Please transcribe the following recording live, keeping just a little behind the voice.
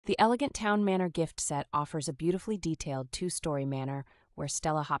The Elegant Town Manor gift set offers a beautifully detailed two-story manor where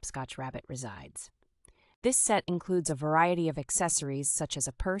Stella Hopscotch Rabbit resides. This set includes a variety of accessories such as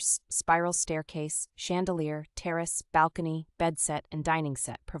a purse, spiral staircase, chandelier, terrace, balcony, bed set, and dining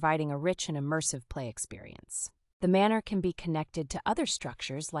set, providing a rich and immersive play experience. The manor can be connected to other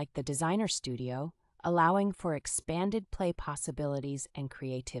structures like the designer studio, allowing for expanded play possibilities and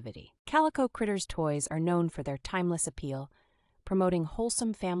creativity. Calico Critters toys are known for their timeless appeal, promoting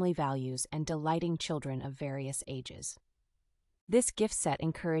wholesome family values and delighting children of various ages. This gift set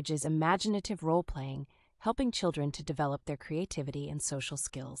encourages imaginative role-playing, helping children to develop their creativity and social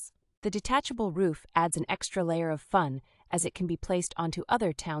skills. The detachable roof adds an extra layer of fun as it can be placed onto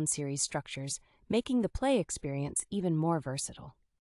other Town Series structures, making the play experience even more versatile.